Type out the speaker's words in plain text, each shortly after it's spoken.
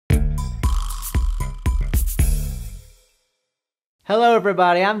Hello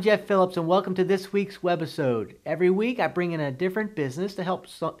everybody, I'm Jeff Phillips and welcome to this week's webisode. Every week I bring in a different business to help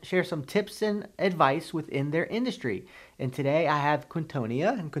share some tips and advice within their industry. And today I have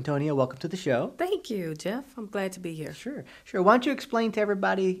Quintonia. And Quintonia, welcome to the show. Thank you, Jeff. I'm glad to be here. Sure. Why don't you explain to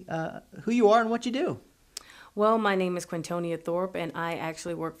everybody who you are and what you do? Well, my name is Quintonia Thorpe, and I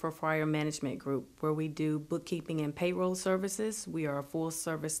actually work for Fryer Management Group, where we do bookkeeping and payroll services. We are a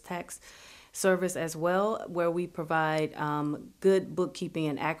full-service tax service as well, where we provide good bookkeeping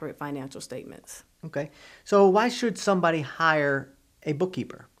and accurate financial statements. Okay. So why should somebody hire a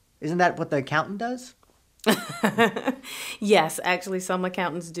bookkeeper? Isn't that what the accountant does? Yes, actually some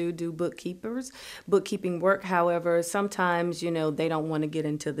accountants do bookkeeping work. However, sometimes, they don't want to get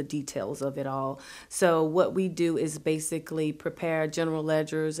into the details of it all. So what we do is basically prepare general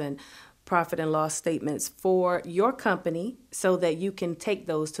ledgers and profit and loss statements for your company so that you can take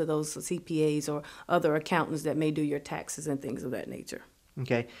those to those CPAs or other accountants that may do your taxes and things of that nature.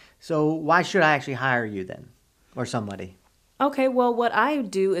 Okay. So why should I actually hire you then, or somebody? Okay, well, what I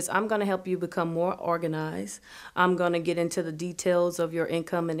do is I'm going to help you become more organized. I'm going to get into the details of your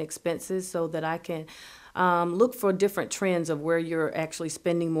income and expenses so that I can look for different trends of where you're actually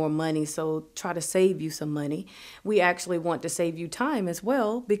spending more money. So try to save you some money. We actually want to save you time as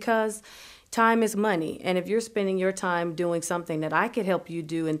well because time is money. And if you're spending your time doing something that I could help you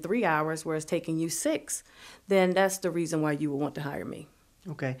do in 3 hours where it's taking you 6, then that's the reason why you would want to hire me.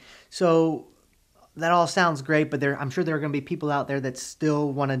 Okay. So that all sounds great, but I'm sure there are going to be people out there that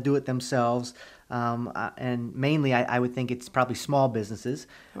still want to do it themselves. And mainly, I would think it's probably small businesses.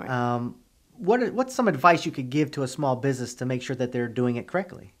 Right. What's some advice you could give to a small business to make sure that they're doing it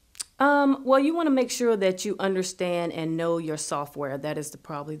correctly? Well, you want to make sure that you understand and know your software. That is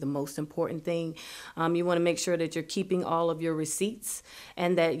probably the most important thing. You want to make sure that you're keeping all of your receipts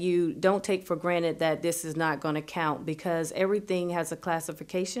and that you don't take for granted that this is not going to count because everything has a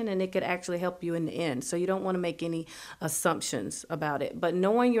classification and it could actually help you in the end. So you don't want to make any assumptions about it. But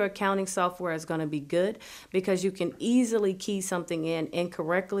knowing your accounting software is going to be good because you can easily key something in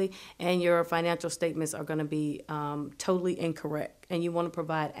incorrectly and your financial statements are going to be totally incorrect. And you want to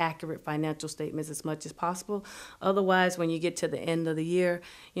provide accurate financial statements as much as possible. Otherwise, when you get to the end of the year,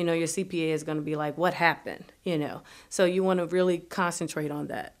 your CPA is going to be like, what happened? So you want to really concentrate on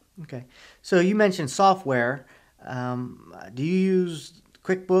that. Okay. So you mentioned software. Do you use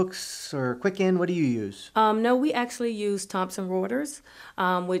QuickBooks or Quicken? What do you use? No, we actually use Thomson Reuters,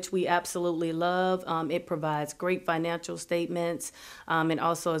 which we absolutely love. It provides great financial statements. It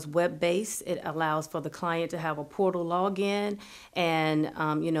also is web-based. It allows for the client to have a portal login and,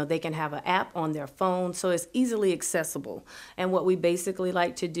 they can have an app on their phone. So it's easily accessible. And what we basically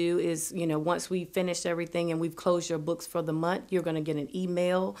like to do is, once we finish everything and we've closed your books for the month, you're going to get an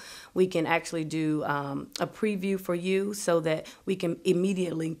email. We can actually do a preview for you so that we can immediately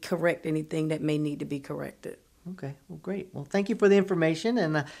correct anything that may need to be corrected. Okay, well, great. Well, thank you for the information,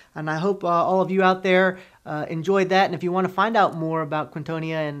 and I hope all of you out there enjoyed that. And if you want to find out more about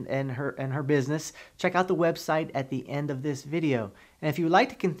Quintonia and her business, check out the website at the end of this video. And if you would like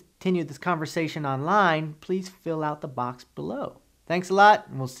to continue this conversation online, please fill out the box below. Thanks a lot,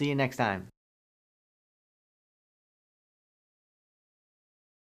 and we'll see you next time.